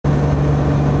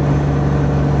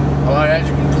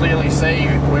see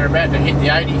we're about to hit the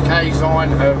 80k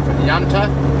sign of Yunta.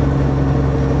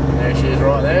 There she is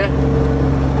right there.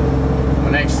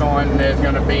 The next sign there's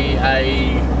going to be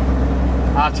a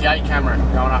RTA camera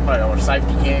going up over, or a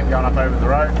safety cam going up over the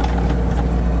road.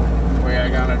 We are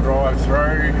going to drive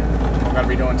through. I'm going to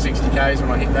be doing 60k's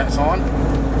when I hit that sign.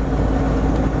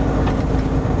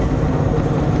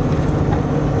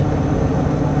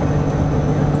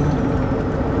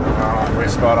 Alright, we're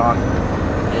spot on.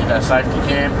 Here's our safety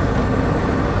cam.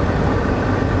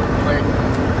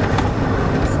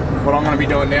 What I'm going to be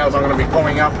doing now is I'm going to be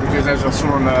pulling up, because as I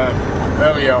saw in the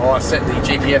earlier, I set the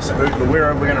GPS at Yunta.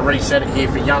 We're going to reset it here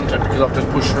for Yunta because I've just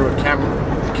pushed through a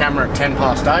camera at 10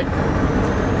 past 8.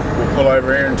 We'll pull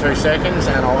over here in 2 seconds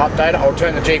and I'll update it. I'll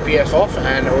turn the GPS off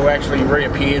and it will actually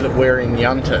reappear that we're in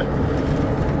Yunta.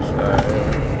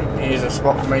 So here's a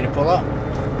spot for me to pull up.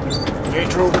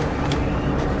 Neutral.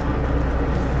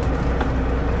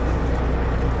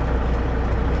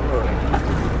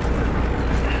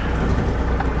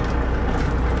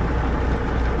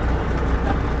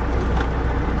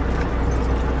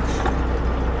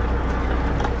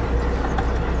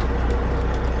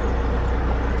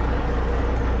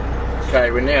 Okay,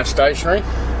 we're now stationary.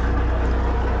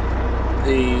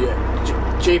 The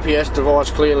GPS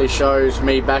device clearly shows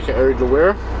me back at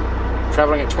Yunta,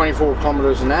 travelling at 24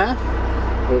 kilometres an hour,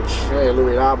 which yeah, a little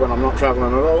bit hard when I'm not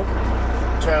travelling at all.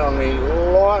 Turn on the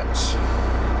lights.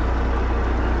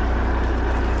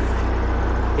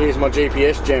 Here's my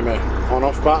GPS jammer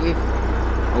on-off button.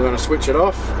 I'm going to switch it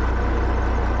off.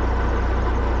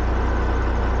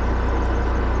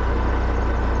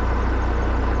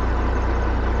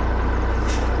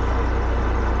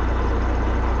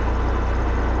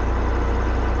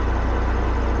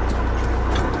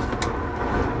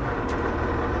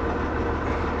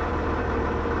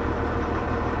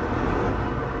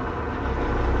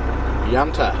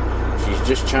 Yunta, she's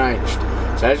just changed.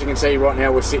 So as you can see right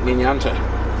now we're sitting in Yunta.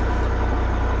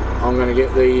 I'm going to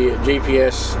get the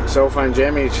GPS cell phone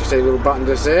jammer. You can see the little button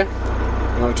just there.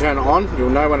 I'm going to turn it on. You'll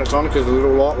know when it's on because the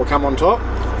little light will come on top.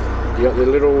 You got the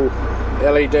little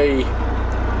LED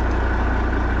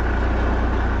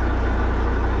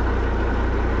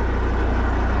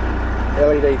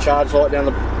charge light down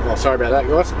the, oh sorry about that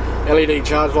guys, LED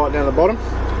charge light down the bottom.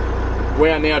 We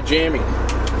are now jamming.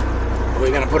 We're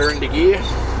going to put her into gear.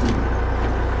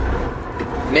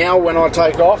 Now when I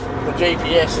take off, the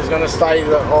GPS is going to say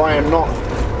that I am not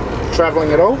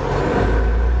travelling at all.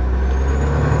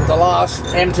 The last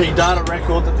MT data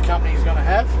record that the company is going to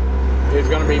have is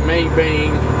going to be me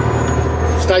being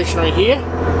stationary here,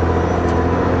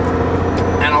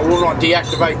 and I will not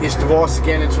deactivate this device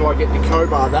again until I get to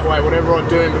Cobar. That way whatever I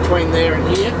do in between there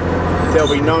and here, there'll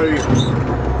be no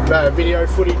video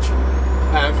footage,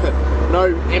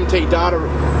 no MT data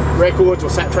records or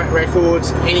SatTrack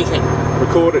records, anything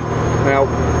recorded. Now,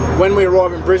 when we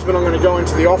arrive in Brisbane, I'm going to go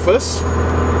into the office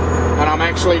and I'm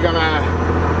actually going to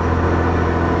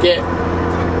get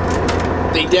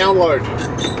the download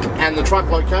and the truck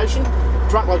location. The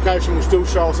truck location will still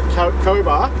show us at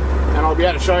Cobar, and I'll be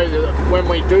able to show you that when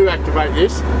we do activate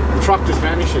this, the truck just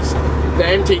vanishes. The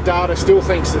MT data still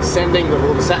thinks it's sending,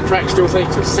 or the SatTrack still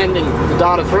thinks it's sending the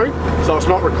data through, so it's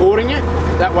not recording it.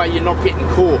 That way you're not getting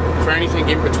caught for anything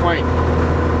in between.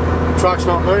 The truck's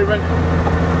not moving.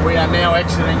 We are now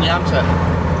exiting Yunta.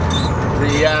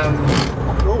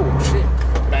 Oh shit,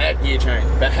 bad gear change,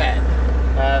 bad.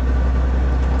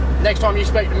 Next time you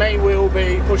speak to me, we'll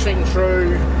be pushing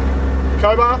through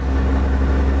Cobar,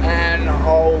 and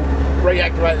I'll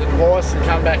reactivate the device and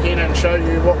come back in and show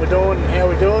you what we're doing and how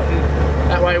we do it,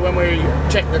 and that way when we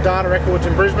check the data records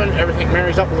in Brisbane, everything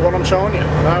marries up with what I'm showing you.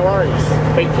 No worries.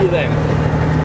 Speak to you then.